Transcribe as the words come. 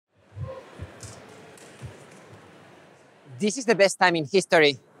this is the best time in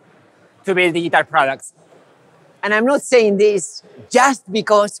history to build digital products. And I'm not saying this just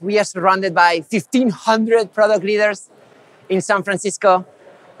because we are surrounded by 1,500 product leaders in San Francisco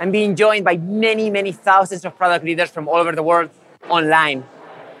and being joined by many, many thousands of product leaders from all over the world online.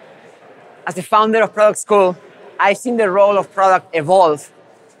 As the founder of Product School, I've seen the role of product evolve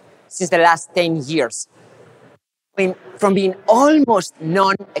since the last 10 years. From being almost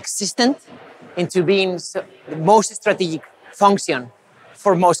non-existent into being the most strategic function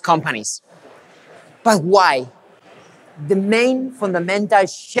for most companies. But why? The main fundamental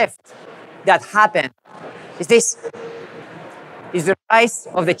shift that happened is the rise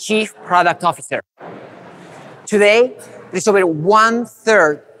of the Chief Product Officer. Today, there's over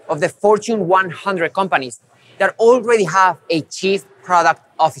 1/3 of the Fortune 100 companies that already have a Chief Product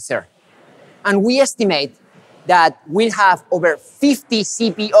Officer. And we estimate that we'll have over 50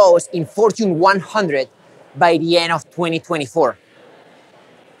 CPOs in Fortune 100 by the end of 2024.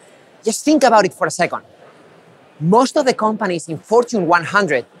 Just think about it for a second. Most of the companies in Fortune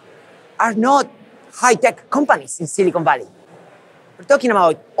 100 are not high-tech companies in Silicon Valley. We're talking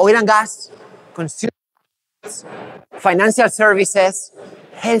about oil and gas, consumer, financial services,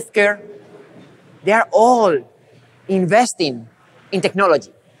 healthcare. They are all investing in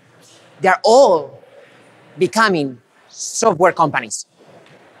technology. They are all becoming software companies.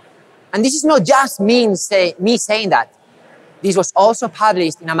 And this is not just me saying that. This was also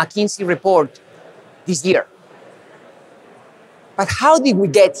published in a McKinsey report this year. But how did we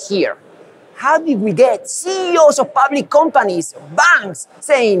get here? How did we get CEOs of public companies, banks,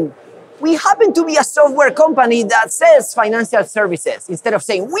 saying, we happen to be a software company that sells financial services, instead of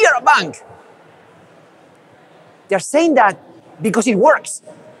saying, we are a bank? They're saying that because it works,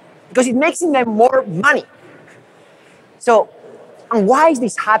 because it makes them more money. So, and why is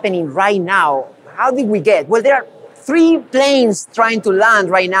this happening right now? How did we get? Well, there are 3 planes trying to land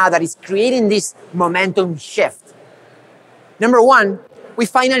right now that is creating this momentum shift. Number 1, we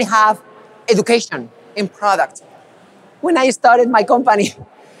finally have education in product. When I started my company,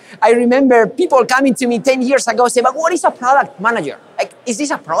 I remember people coming to me 10 years ago saying, but what is a product manager? Like, is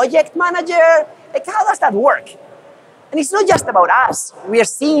this a project manager? Like, how does that work? And it's not just about us. We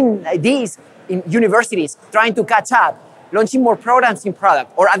are seeing these in universities trying to catch up, launching more programs in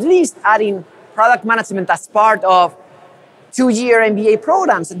product, or at least adding product management as part of 2-year MBA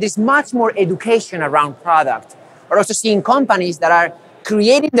programs. There's much more education around product. We're also seeing companies that are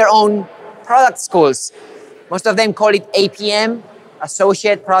creating their own product schools. Most of them call it APM,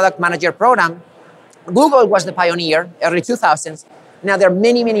 Associate Product Manager Program. Google was the pioneer, early 2000s. Now there are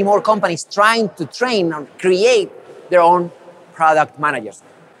many, many more companies trying to train or create their own product managers.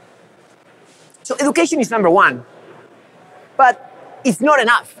 So education is number 1. But it's not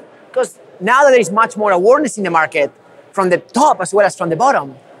enough, because now that there is much more awareness in the market, from the top as well as from the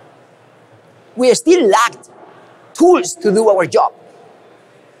bottom, we still lacked tools to do our job.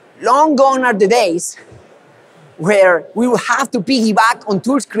 Long gone are the days where we will have to piggyback on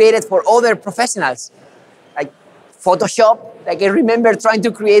tools created for other professionals, like Photoshop. Like I remember trying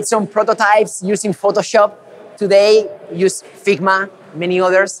to create some prototypes using Photoshop. Today, use Figma, many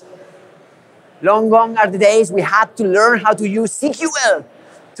others. Long gone are the days we had to learn how to use SQL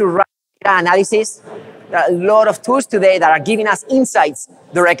to run data analysis. There are a lot of tools today that are giving us insights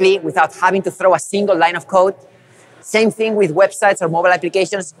directly without having to throw a single line of code. Same thing with websites or mobile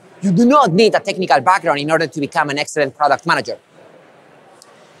applications. You do not need a technical background in order to become an excellent product manager.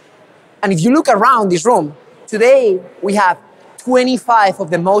 And if you look around this room, today we have 25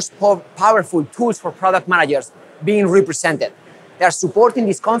 of the most powerful tools for product managers being represented. They are supporting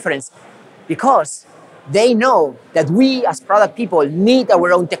this conference because they know that we as product people need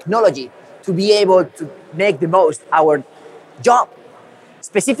our own technology to be able to make the most our job.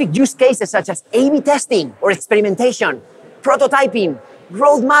 Specific use cases such as A/B testing or experimentation, prototyping,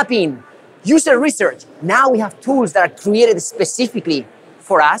 road mapping, user research. Now we have tools that are created specifically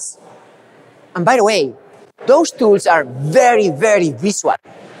for us. And by the way, those tools are very, very visual.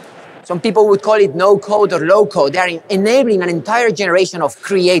 Some people would call it no code or low code. They are enabling an entire generation of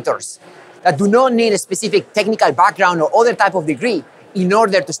creators that do not need a specific technical background or other type of degree in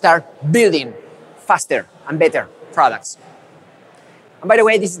order to start building faster and better products. And by the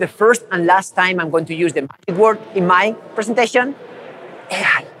way, this is the first and last time I'm going to use the magic word in my presentation,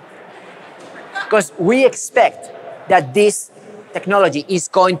 AI. Because we expect that this technology is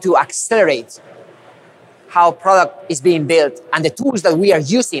going to accelerate how product is being built and the tools that we are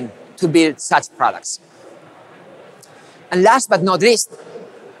using to build such products. And last but not least,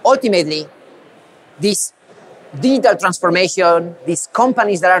 ultimately, this digital transformation, these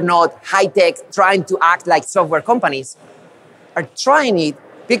companies that are not high-tech, trying to act like software companies, are trying it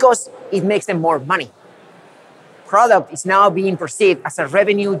because it makes them more money. Product is now being perceived as a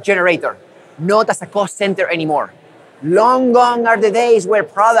revenue generator, not as a cost center anymore. Long gone are the days where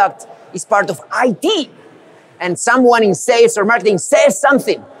product is part of IT and someone in sales or marketing says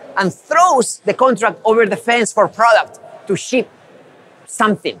something and throws the contract over the fence for product to ship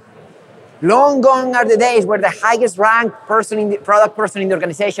something. Long gone are the days where the highest ranked product person in the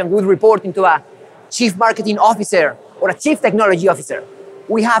organization would report into a chief marketing officer or a chief technology officer.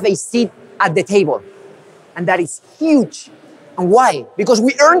 We have a seat at the table, and that is huge. And why? Because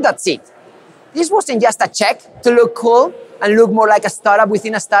we earned that seat. This wasn't just a check to look cool and look more like a startup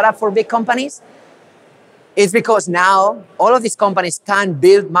within a startup for big companies. It's because now all of these companies can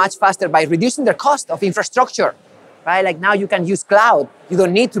build much faster by reducing their cost of infrastructure. Right? Like now you can use cloud. You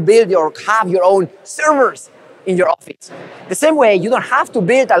don't need to build or have your own servers in your office. The same way, you don't have to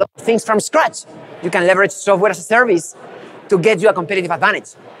build a lot of things from scratch. You can leverage software as a service to get you a competitive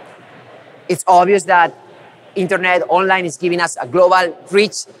advantage. It's obvious that internet online is giving us a global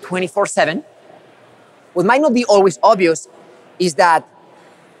reach 24/7. What might not be always obvious is that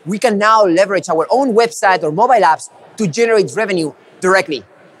we can now leverage our own website or mobile apps to generate revenue directly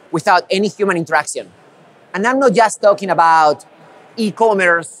without any human interaction. And I'm not just talking about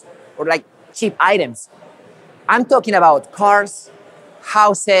e-commerce or like cheap items. I'm talking about cars,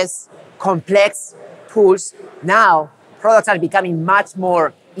 houses, complex tools. Now, products are becoming much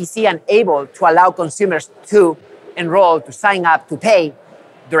more easy and able to allow consumers to enroll, to sign up, to pay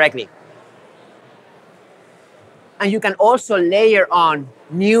directly. And you can also layer on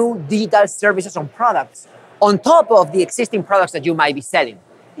new digital services on products on top of the existing products that you might be selling.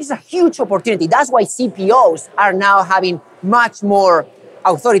 This is a huge opportunity. That's why CPOs are now having much more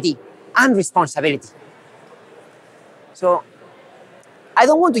authority and responsibility. So I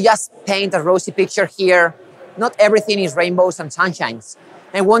don't want to just paint a rosy picture here. Not everything is rainbows and sunshines.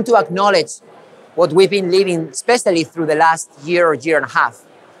 I want to acknowledge what we've been living, especially through the last year or year and a half.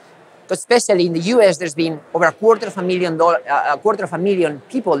 Because especially in the US, there's been over a quarter of a million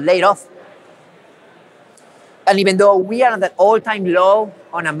people laid off. And even though we are at an all-time low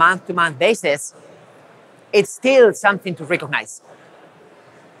on a month-to-month basis, it's still something to recognize.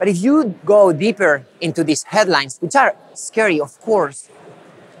 But if you go deeper into these headlines, which are scary, of course,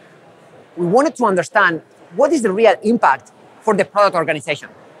 we wanted to understand what is the real impact for the product organization.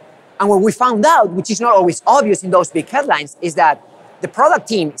 And what we found out, which is not always obvious in those big headlines, is that the product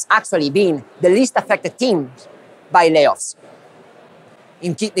team is actually being the least affected team by layoffs.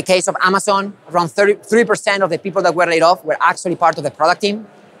 In the case of Amazon, around 33% of the people that were laid off were actually part of the product team.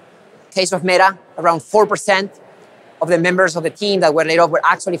 Case of Meta, around 4% of the members of the team that were laid off were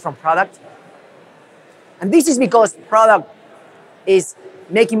actually from product. And this is because product is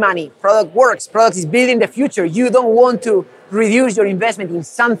making money, product works, product is building the future. You don't want to reduce your investment in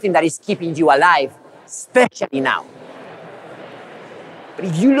something that is keeping you alive, especially now. But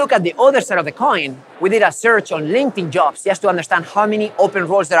if you look at the other side of the coin, we did a search on LinkedIn jobs just to understand how many open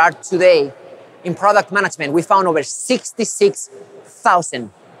roles there are today in product management. We found over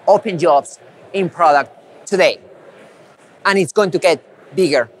 66,000 open jobs in product today. And it's going to get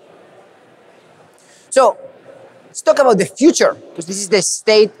bigger. So let's talk about the future, because this is the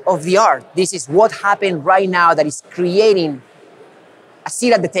state of the art. This is what happened right now that is creating a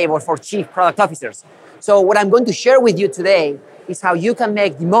seat at the table for chief product officers. So what I'm going to share with you today is how you can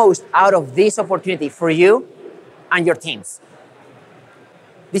make the most out of this opportunity for you and your teams.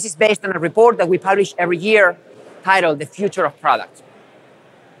 This is based on a report that we publish every year titled The Future of Product.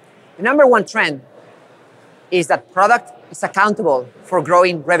 The number one trend is that product is accountable for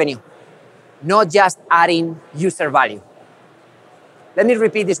growing revenue, not just adding user value. Let me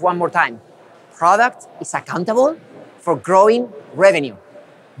repeat this one more time. Product is accountable for growing revenue,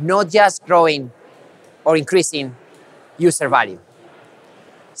 not just growing or increasing user value.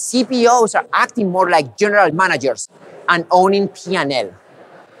 CPOs are acting more like general managers and owning P&L.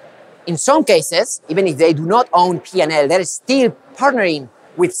 In some cases, even if they do not own P&L, they're still partnering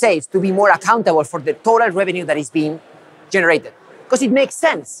with sales to be more accountable for the total revenue that is being generated. Because it makes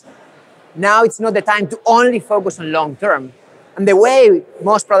sense. Now it's not the time to only focus on long term. And the way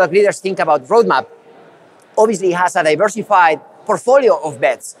most product leaders think about roadmap obviously has a diversified portfolio of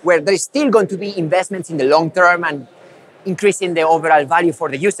bets where there is still going to be investments in the long term and increasing the overall value for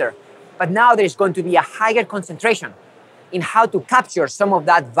the user. But now there's going to be a higher concentration in how to capture some of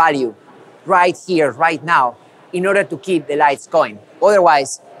that value right here, right now, in order to keep the lights going.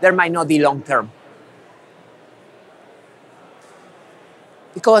 Otherwise, there might not be long term.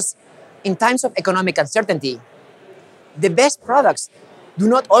 Because in times of economic uncertainty, the best products do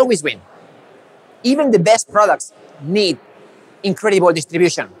not always win. Even the best products need incredible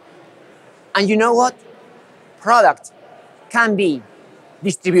distribution. And you know what? Product can be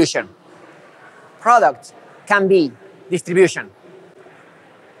distribution. Product can be distribution.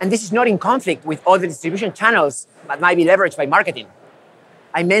 And this is not in conflict with other distribution channels that might be leveraged by marketing.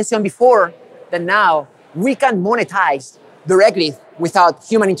 I mentioned before that now we can monetize directly without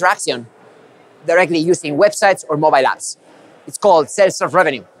human interaction, directly using websites or mobile apps. It's called self-serve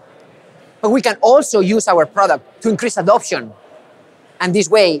revenue. But we can also use our product to increase adoption and this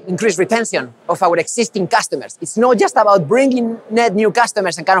way increase retention of our existing customers. It's not just about bringing net new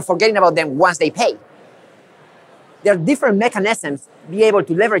customers and kind of forgetting about them once they pay. There are different mechanisms to be able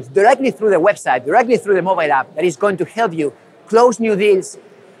to leverage directly through the website, directly through the mobile app that is going to help you close new deals,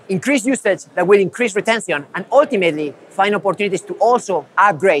 increase usage that will increase retention, and ultimately find opportunities to also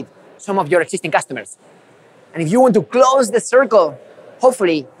upgrade some of your existing customers. And if you want to close the circle,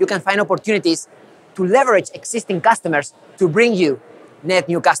 hopefully you can find opportunities to leverage existing customers to bring you net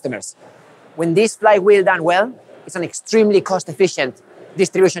new customers. When this flywheel done well, it's an extremely cost-efficient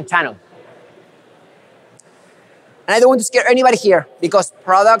distribution channel. And I don't want to scare anybody here because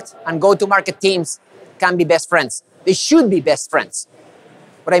product and go-to-market teams can be best friends. They should be best friends.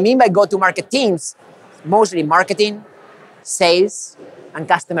 What I mean by go-to-market teams, mostly marketing, sales, and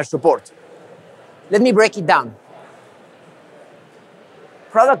customer support. Let me break it down.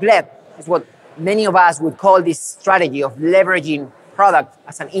 Product-led is what many of us would call this strategy of leveraging product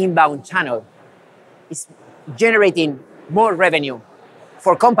as an inbound channel. It's generating more revenue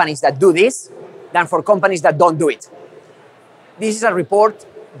for companies that do this than for companies that don't do it. This is a report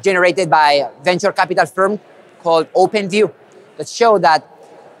generated by a venture capital firm called OpenView that showed that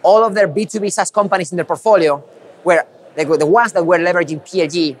all of their B2B SaaS companies in their portfolio were the ones that were leveraging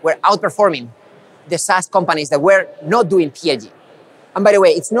PLG were outperforming the SaaS companies that were not doing PLG. And by the way,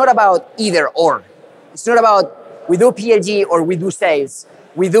 it's not about either or. It's not about we do PLG or we do sales.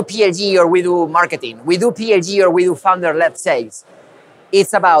 We do PLG or we do marketing. We do PLG or we do founder-led sales.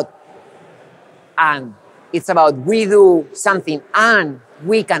 It's about and. It's about we do something and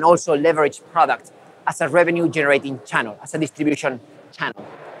we can also leverage product as a revenue-generating channel, as a distribution channel.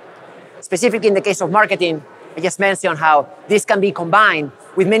 Specifically in the case of marketing, I just mentioned how this can be combined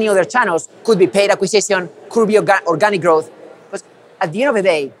with many other channels. Could be paid acquisition, could be organic growth. But at the end of the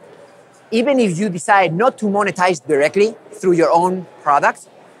day, even if you decide not to monetize directly through your own product,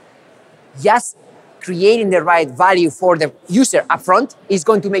 just creating the right value for the user upfront is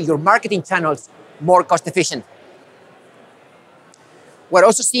going to make your marketing channels more cost efficient. We're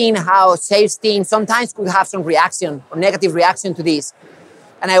also seeing how sales teams sometimes could have some reaction or negative reaction to this.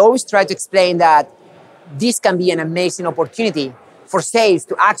 And I always try to explain that this can be an amazing opportunity for sales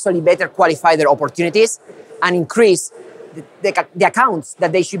to actually better qualify their opportunities and increase the accounts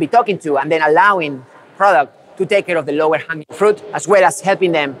that they should be talking to, and then allowing product to take care of the lower hanging fruit, as well as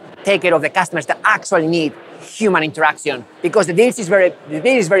helping them take care of the customers that actually need human interaction because the deal is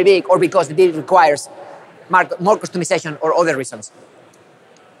very big or because the deal requires more customization or other reasons.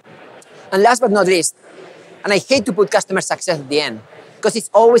 And last but not least, and I hate to put customer success at the end because it's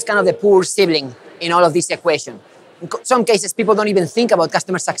always kind of the poor sibling in all of this equation. In some cases, people don't even think about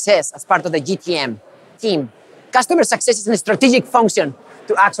customer success as part of the GTM team. Customer success is a strategic function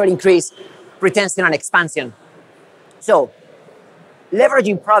to actually increase retention and expansion. So,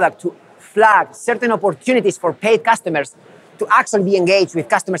 leveraging product to flag certain opportunities for paid customers to actually be engaged with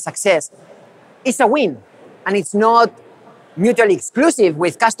customer success is a win. And it's not mutually exclusive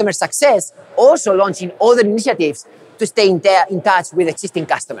with customer success, also launching other initiatives to stay in touch with existing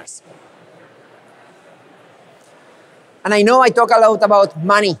customers. And I know I talk a lot about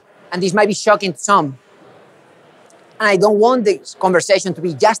money, and this might be shocking to some. And I don't want this conversation to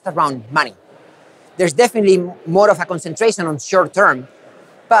be just around money. There's definitely more of a concentration on short term.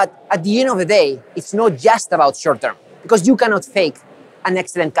 But at the end of the day, it's not just about short term because you cannot fake an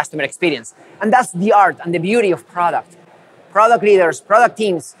excellent customer experience. And that's the art and the beauty of product. Product leaders, product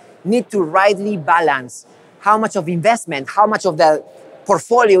teams need to rightly balance how much of investment, how much of the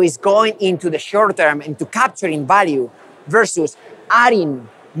portfolio is going into the short term, into capturing value versus adding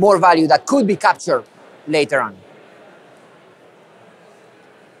more value that could be captured later on.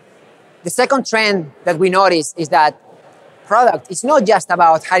 The second trend that we notice is that product is not just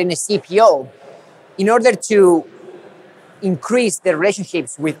about hiring a CPO. In order to increase the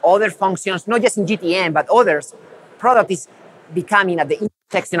relationships with other functions, not just in GTM, but others, product is becoming at the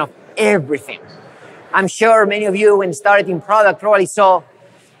intersection of everything. I'm sure many of you, when started in product, probably saw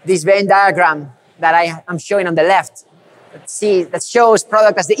this Venn diagram that I am showing on the left. That shows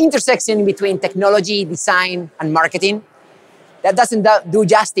product as the intersection between technology, design, and marketing. That doesn't do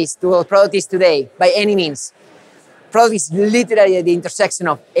justice to what product is today by any means. Product is literally at the intersection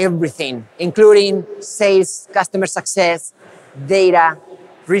of everything, including sales, customer success, data,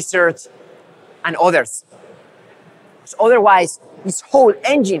 research, and others. So otherwise, this whole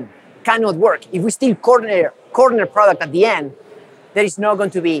engine cannot work. If we still corner product at the end, there is not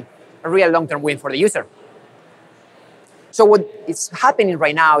going to be a real long-term win for the user. So what is happening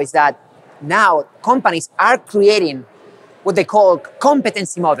right now is that now companies are creating what they call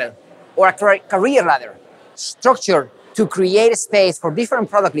competency model or a career ladder structure to create a space for different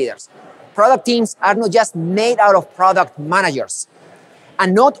product leaders. Product teams are not just made out of product managers,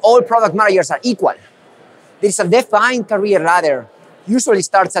 and not all product managers are equal. There is a defined career ladder, usually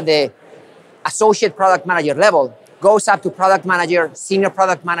starts at the associate product manager level, goes up to product manager, senior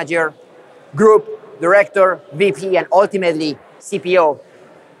product manager, group, director, VP, and ultimately CPO.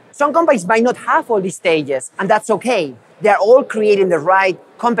 Some companies might not have all these stages, and that's okay. They're all creating the right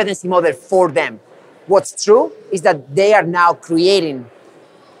competency model for them. What's true is that they are now creating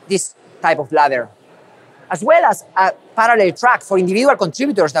this type of ladder, as well as a parallel track for individual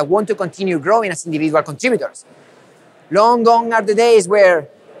contributors that want to continue growing as individual contributors. Long gone are the days where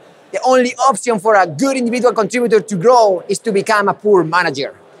the only option for a good individual contributor to grow is to become a poor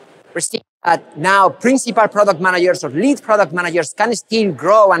manager. We're seeing that now principal product managers or lead product managers can still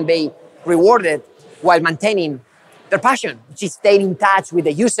grow and be rewarded while maintaining their passion, which is staying in touch with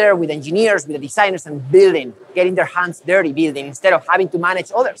the user, with engineers, with the designers, and building, getting their hands dirty building instead of having to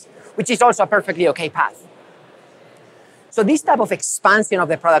manage others, which is also a perfectly okay path. So this type of expansion of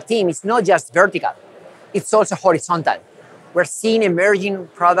the product team is not just vertical, it's also horizontal. We're seeing emerging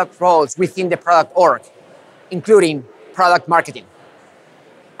product roles within the product org, including product marketing.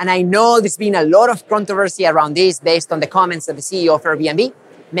 And I know there's been a lot of controversy around this based on the comments that the CEO of Airbnb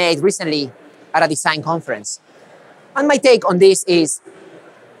made recently at a design conference. And my take on this is,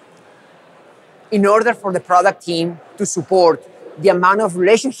 in order for the product team to support the amount of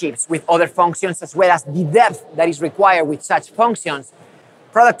relationships with other functions as well as the depth that is required with such functions,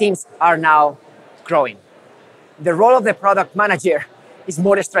 product teams are now growing. The role of the product manager is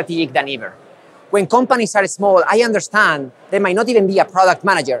more strategic than ever. When companies are small, I understand there might not even be a product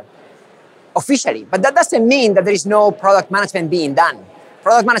manager officially, but that doesn't mean that there is no product management being done.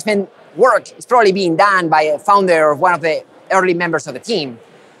 Product management work is probably being done by a founder or one of the early members of the team.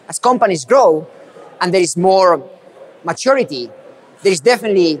 As companies grow and there is more maturity, there is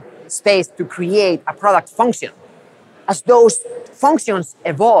definitely space to create a product function. As those functions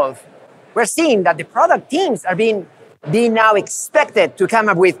evolve, we're seeing that the product teams are being now expected to come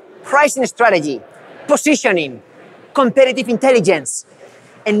up with pricing strategy, positioning, competitive intelligence,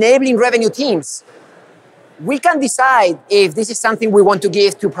 enabling revenue teams. We can decide if this is something we want to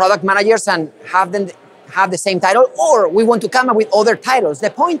give to product managers and have them have the same title, or we want to come up with other titles.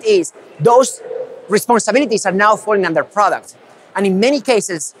 The point is, those responsibilities are now falling under product. And in many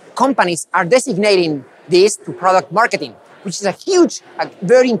cases, companies are designating this to product marketing, which is a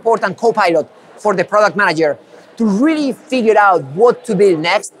very important co-pilot for the product manager to really figure out what to build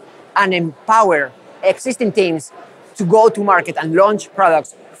next and empower existing teams to go to market and launch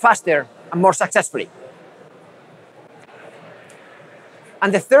products faster and more successfully.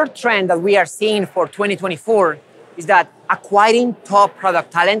 And the third trend that we are seeing for 2024 is that acquiring top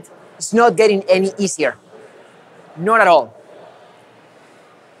product talent is not getting any easier. Not at all.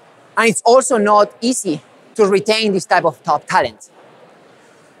 And it's also not easy to retain this type of top talent.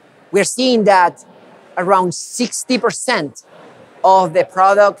 We're seeing that around 60% of the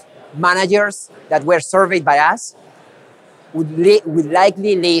product managers that were surveyed by us would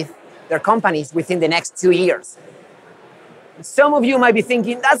likely leave their companies within the next 2 years. Some of you might be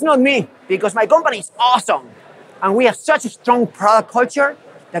thinking, that's not me, because my company is awesome. And we have such a strong product culture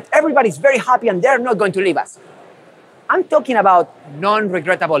that everybody's very happy and they're not going to leave us. I'm talking about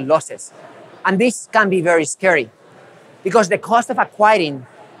non-regrettable losses. And this can be very scary because the cost of acquiring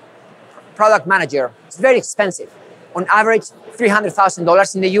product manager is very expensive. On average,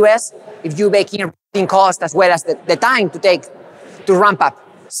 $300,000 in the US, if you bake in cost as well as the time to ramp up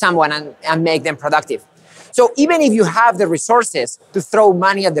someone and make them productive. So even if you have the resources to throw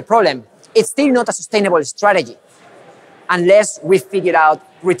money at the problem, it's still not a sustainable strategy unless we figure out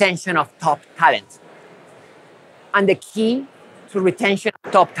retention of top talent. And the key to retention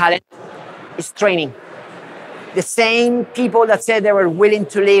of top talent is training. The same people that said they were willing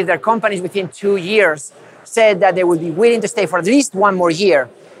to leave their companies within 2 years said that they would be willing to stay for at least 1 more year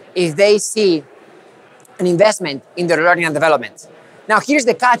if they see an investment in their learning and development. Now, here's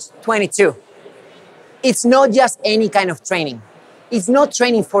the catch-22. It's not just any kind of training. It's not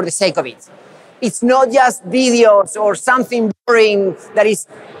training for the sake of it. It's not just videos or something mentoring that is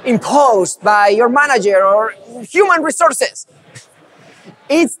imposed by your manager or human resources.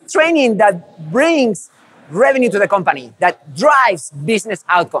 It's training that brings revenue to the company, that drives business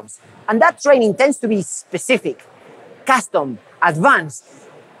outcomes. And that training tends to be specific, custom, advanced.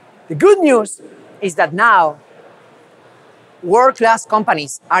 The good news is that now world-class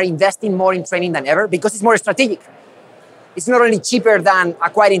companies are investing more in training than ever because it's more strategic. It's not only cheaper than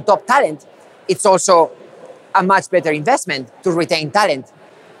acquiring top talent, it's also a much better investment to retain talent.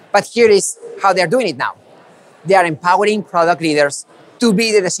 But here is how they're doing it now. They are empowering product leaders to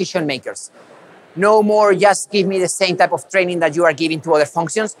be the decision makers. No more just give me the same type of training that you are giving to other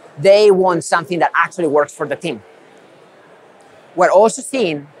functions. They want something that actually works for the team. We're also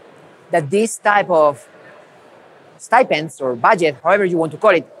seeing that this type of stipends or budget, however you want to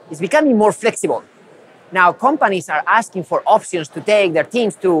call it, is becoming more flexible. Now, companies are asking for options to take their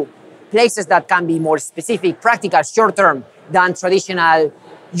teams to places that can be more specific, practical, short-term than traditional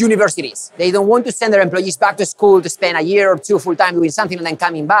universities. They don't want to send their employees back to school to spend a year or two full-time doing something and then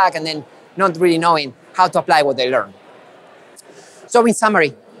coming back and then not really knowing how to apply what they learn. So in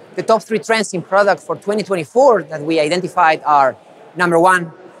summary, the top 3 trends in product for 2024 that we identified are, number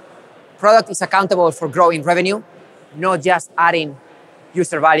 1, product is accountable for growing revenue, not just adding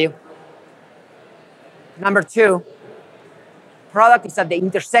user value. Number 2, product is at the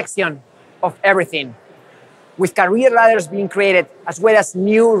intersection of everything, with career ladders being created as well as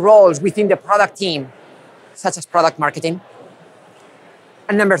new roles within the product team, such as product marketing.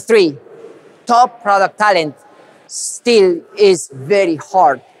 And number 3, top product talent still is very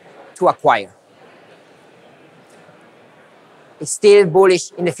hard to acquire. It's still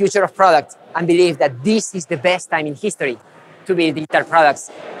bullish in the future of product and believe that this is the best time in history to build digital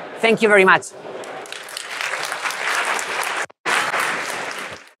products. Thank you very much.